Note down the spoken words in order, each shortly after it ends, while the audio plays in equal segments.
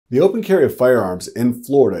The open carry of firearms in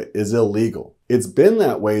Florida is illegal. It's been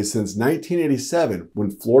that way since 1987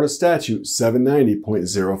 when Florida Statute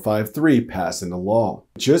 790.053 passed into law.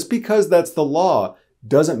 Just because that's the law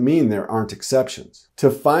doesn't mean there aren't exceptions.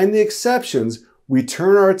 To find the exceptions, we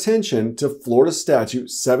turn our attention to Florida Statute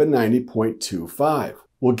 790.25.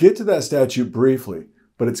 We'll get to that statute briefly,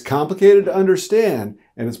 but it's complicated to understand,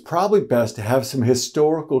 and it's probably best to have some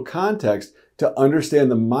historical context to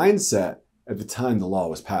understand the mindset at the time the law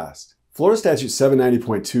was passed. Florida Statute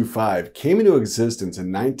 790.25 came into existence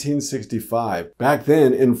in 1965. Back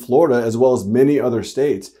then, in Florida, as well as many other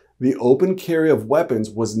states, the open carry of weapons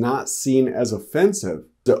was not seen as offensive.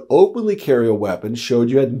 To openly carry a weapon showed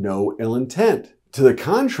you had no ill intent. To the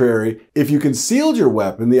contrary, if you concealed your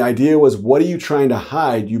weapon, the idea was, what are you trying to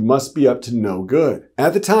hide? You must be up to no good.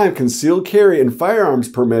 At the time, concealed carry and firearms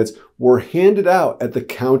permits were handed out at the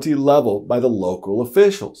county level by the local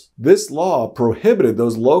officials. This law prohibited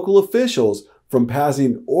those local officials from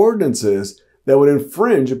passing ordinances that would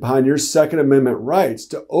infringe upon your Second Amendment rights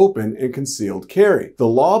to open and concealed carry. The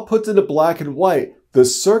law puts into black and white the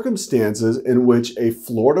circumstances in which a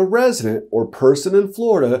Florida resident or person in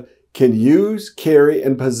Florida can use, carry,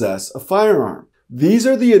 and possess a firearm. These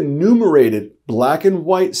are the enumerated black and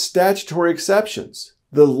white statutory exceptions.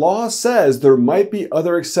 The law says there might be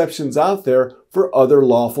other exceptions out there for other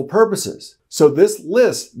lawful purposes. So this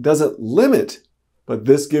list doesn't limit, but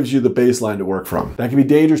this gives you the baseline to work from. That can be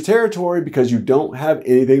dangerous territory because you don't have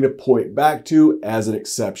anything to point back to as an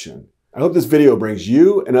exception. I hope this video brings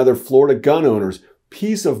you and other Florida gun owners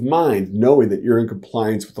peace of mind knowing that you're in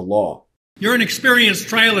compliance with the law. You're an experienced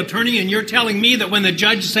trial attorney, and you're telling me that when the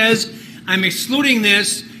judge says, I'm excluding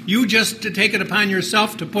this, you just to take it upon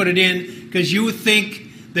yourself to put it in because you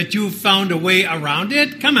think that you've found a way around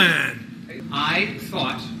it? Come on. I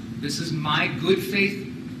thought, this is my good faith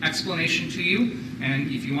explanation to you, and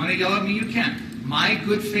if you want to yell at me, you can. My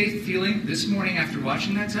good faith feeling this morning after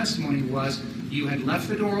watching that testimony was you had left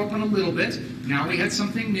the door open a little bit, now we had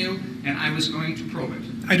something new, and I was going to probe it.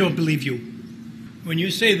 I don't believe you. When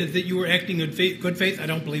you say that you were acting in good faith, I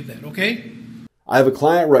don't believe that, okay? I have a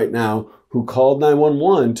client right now who called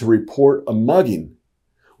 911 to report a mugging.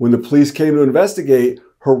 When the police came to investigate,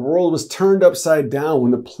 her world was turned upside down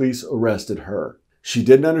when the police arrested her. She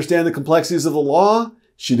didn't understand the complexities of the law,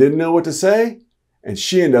 she didn't know what to say, and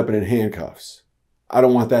she ended up in handcuffs. I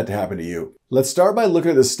don't want that to happen to you. Let's start by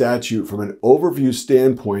looking at the statute from an overview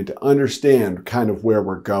standpoint to understand kind of where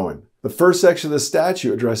we're going. The first section of the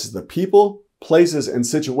statute addresses the people, places, and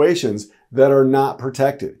situations that are not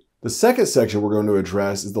protected. The second section we're going to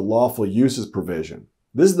address is the lawful uses provision.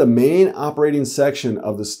 This is the main operating section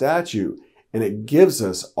of the statute, and it gives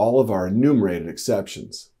us all of our enumerated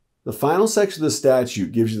exceptions. The final section of the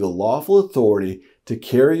statute gives you the lawful authority to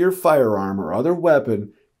carry your firearm or other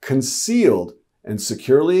weapon concealed and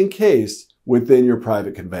securely encased within your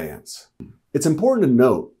private conveyance. It's important to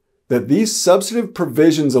note that these substantive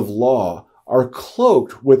provisions of law are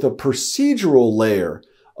cloaked with a procedural layer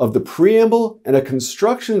of the preamble and a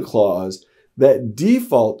construction clause that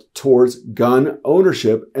default towards gun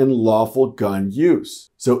ownership and lawful gun use.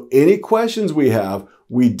 So any questions we have,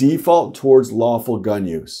 we default towards lawful gun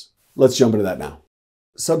use. Let's jump into that now.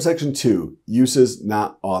 Subsection 2, uses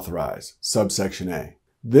not authorized, subsection A.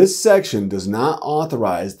 This section does not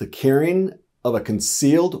authorize the carrying of a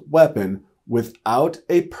concealed weapon without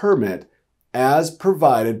a permit as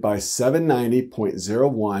provided by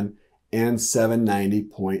 790.01 and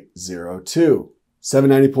 790.02.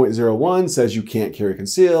 790.01 says you can't carry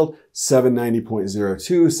concealed.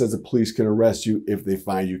 790.02 says the police can arrest you if they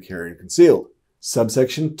find you carrying concealed.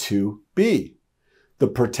 Subsection 2B. The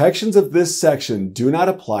protections of this section do not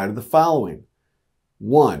apply to the following.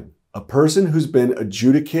 1. A person who's been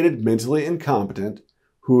adjudicated mentally incompetent,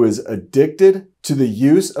 who is addicted to the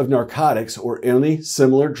use of narcotics or any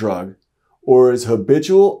similar drug, or is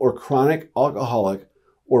habitual or chronic alcoholic,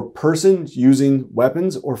 or person using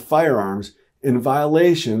weapons or firearms in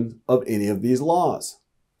violation of any of these laws.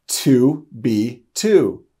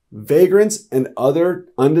 2B2. Vagrants and other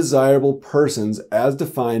undesirable persons as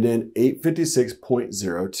defined in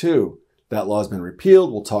 856.02. That law has been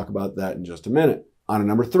repealed. We'll talk about that in just a minute. On to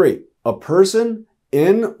number 3. A person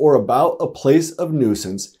in or about a place of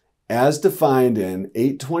nuisance as defined in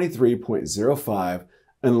 823.05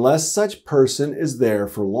 unless such person is there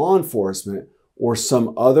for law enforcement or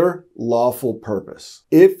some other lawful purpose.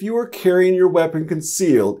 If you are carrying your weapon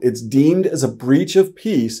concealed, it's deemed as a breach of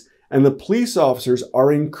peace and the police officers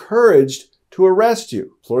are encouraged to arrest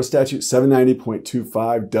you. Florida Statute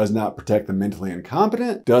 790.25 does not protect the mentally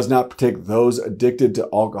incompetent, does not protect those addicted to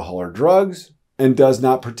alcohol or drugs, and does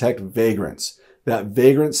not protect vagrants. that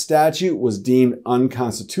vagrant statute was deemed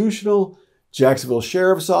unconstitutional. Jacksonville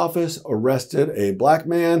Sheriff's Office arrested a black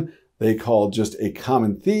man they called just a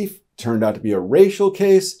common thief. Turned out to be a racial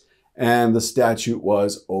case, and the statute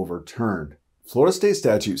was overturned. Florida State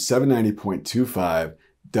Statute 790.25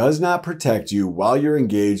 does not protect you while you're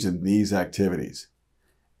engaged in these activities.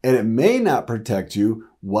 And it may not protect you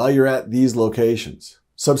while you're at these locations.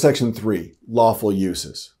 Subsection 3, lawful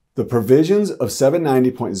uses. The provisions of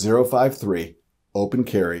 790.053, open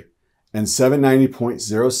carry, and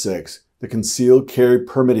 790.06, the concealed carry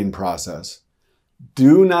permitting process,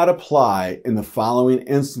 do not apply in the following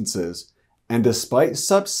instances, and despite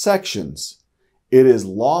subsections, it is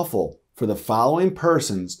lawful for the following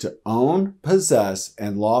persons to own, possess,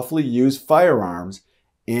 and lawfully use firearms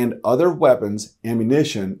and other weapons,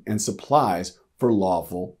 ammunition, and supplies for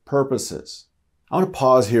lawful purposes. I want to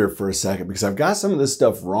pause here for a second because I've got some of this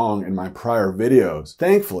stuff wrong in my prior videos.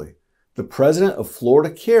 Thankfully, the president of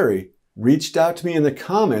Florida Carry reached out to me in the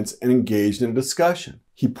comments and engaged in a discussion.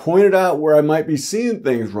 He pointed out where I might be seeing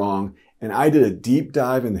things wrong, and I did a deep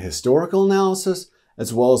dive in the historical analysis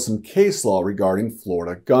as well as some case law regarding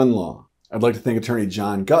Florida gun law. I'd like to thank attorney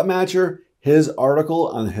John Gutmatcher. His article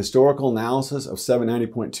on the historical analysis of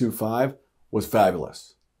 790.25 was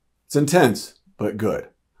fabulous. It's intense, but good.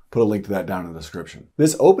 Put a link to that down in the description.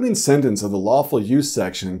 This opening sentence of the lawful use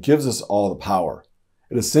section gives us all the power.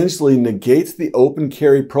 It essentially negates the open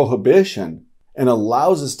carry prohibition and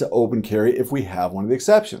allows us to open carry if we have one of the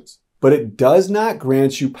exceptions. But it does not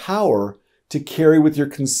grant you power to carry with your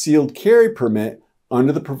concealed carry permit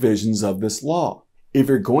under the provisions of this law. If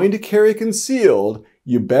you're going to carry concealed,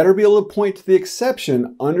 you better be able to point to the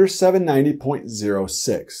exception under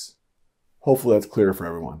 790.06. Hopefully that's clear for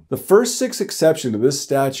everyone. The first 6 exceptions to this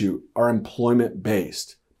statute are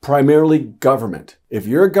employment-based, primarily government. If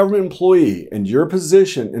you're a government employee and your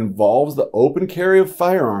position involves the open carry of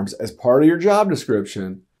firearms as part of your job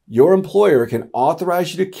description, your employer can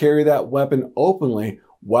authorize you to carry that weapon openly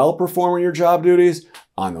while performing your job duties,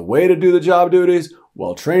 on the way to do the job duties,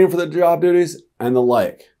 while training for the job duties, and the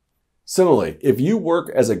like. Similarly, if you work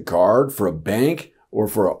as a guard for a bank or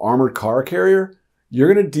for an armored car carrier,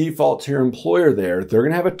 you're going to default to your employer there. They're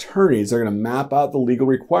going to have attorneys. They're going to map out the legal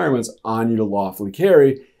requirements on you to lawfully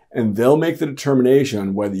carry, and they'll make the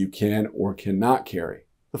determination whether you can or cannot carry.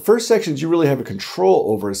 The first sections you really have a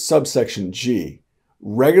control over is subsection G,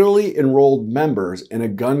 regularly enrolled members in a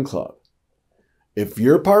gun club. If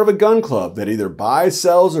you're part of a gun club that either buys,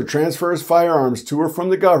 sells, or transfers firearms to or from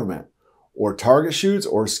the government, or target shoots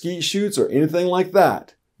or skeet shoots or anything like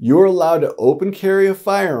that, you're allowed to open carry a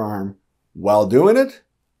firearm while doing it,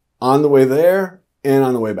 on the way there, and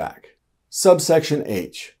on the way back. Subsection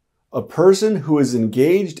H, a person who is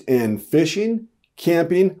engaged in fishing,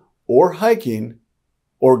 camping, or hiking,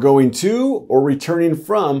 or going to or returning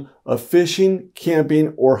from a fishing,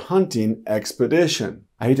 camping, or hunting expedition.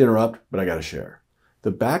 I hate to interrupt, but I gotta share.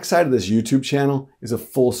 The backside of this YouTube channel is a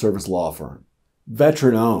full-service law firm,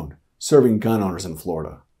 veteran-owned, serving gun owners in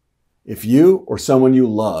Florida. If you or someone you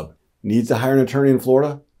love needs to hire an attorney in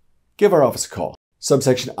Florida, give our office a call.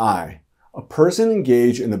 Subsection I, a person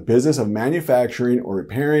engaged in the business of manufacturing or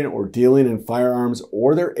repairing or dealing in firearms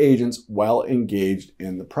or their agents while engaged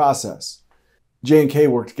in the process. J and K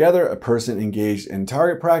work together, a person engaged in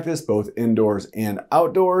target practice, both indoors and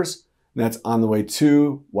outdoors. And that's on the way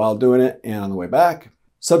to, while doing it, and on the way back.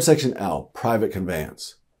 Subsection L, private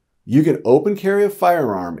conveyance. You can open carry a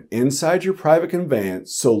firearm inside your private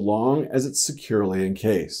conveyance so long as it's securely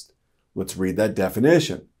encased. Let's read that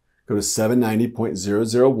definition. Go to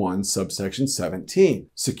 790.001 subsection 17.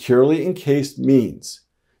 Securely encased means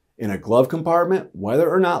in a glove compartment, whether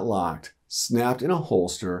or not locked, snapped in a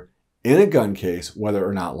holster, in a gun case, whether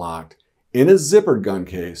or not locked, in a zippered gun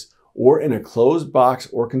case, or in a closed box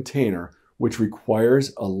or container which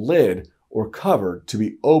requires a lid or cover to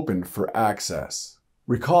be opened for access.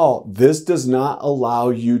 Recall, this does not allow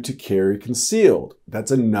you to carry concealed. That's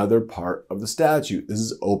another part of the statute. This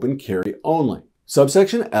is open carry only.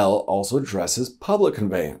 Subsection L also addresses public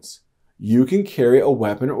conveyance. You can carry a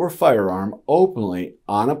weapon or firearm openly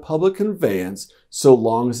on a public conveyance so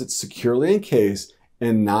long as it's securely encased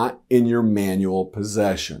and not in your manual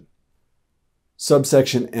possession.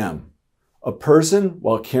 Subsection M. A person,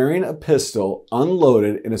 while carrying a pistol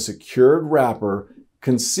unloaded in a secured wrapper,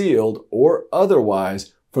 concealed or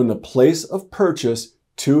otherwise from the place of purchase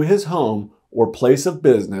to his home or place of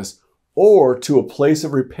business, or to a place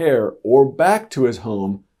of repair or back to his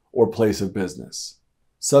home or place of business.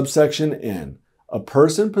 Subsection N. A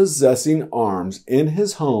person possessing arms in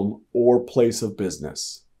his home or place of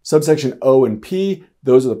business. Subsection O and P,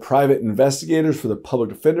 those are the private investigators for the Public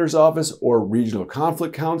Defender's Office or Regional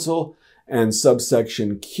Conflict Counsel. And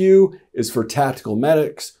subsection Q is for tactical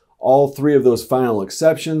medics. All three of those final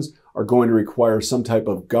exceptions are going to require some type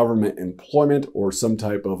of government employment or some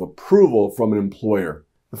type of approval from an employer.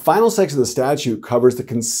 The final section of the statute covers the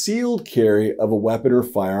concealed carry of a weapon or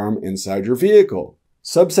firearm inside your vehicle.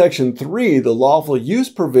 Subsection 3, the lawful use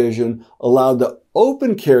provision, allowed the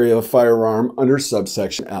open carry of a firearm under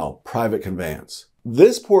subsection L, private conveyance.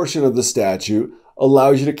 This portion of the statute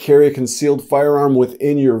allows you to carry a concealed firearm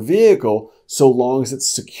within your vehicle so long as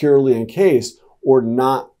it's securely encased or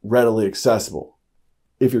not readily accessible.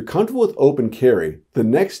 If you're comfortable with open carry, the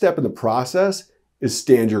next step in the process is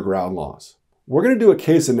stand your ground laws. We're going to do a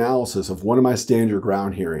case analysis of one of my stand your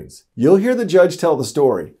ground hearings. You'll hear the judge tell the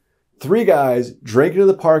story. 3 guys drinking in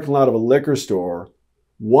the parking lot of a liquor store.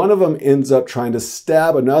 One of them ends up trying to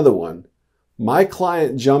stab another one. My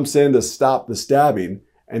client jumps in to stop the stabbing,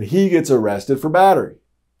 and he gets arrested for battery.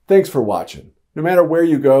 Thanks for watching. No matter where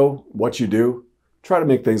you go, what you do, try to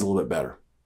make things a little bit better.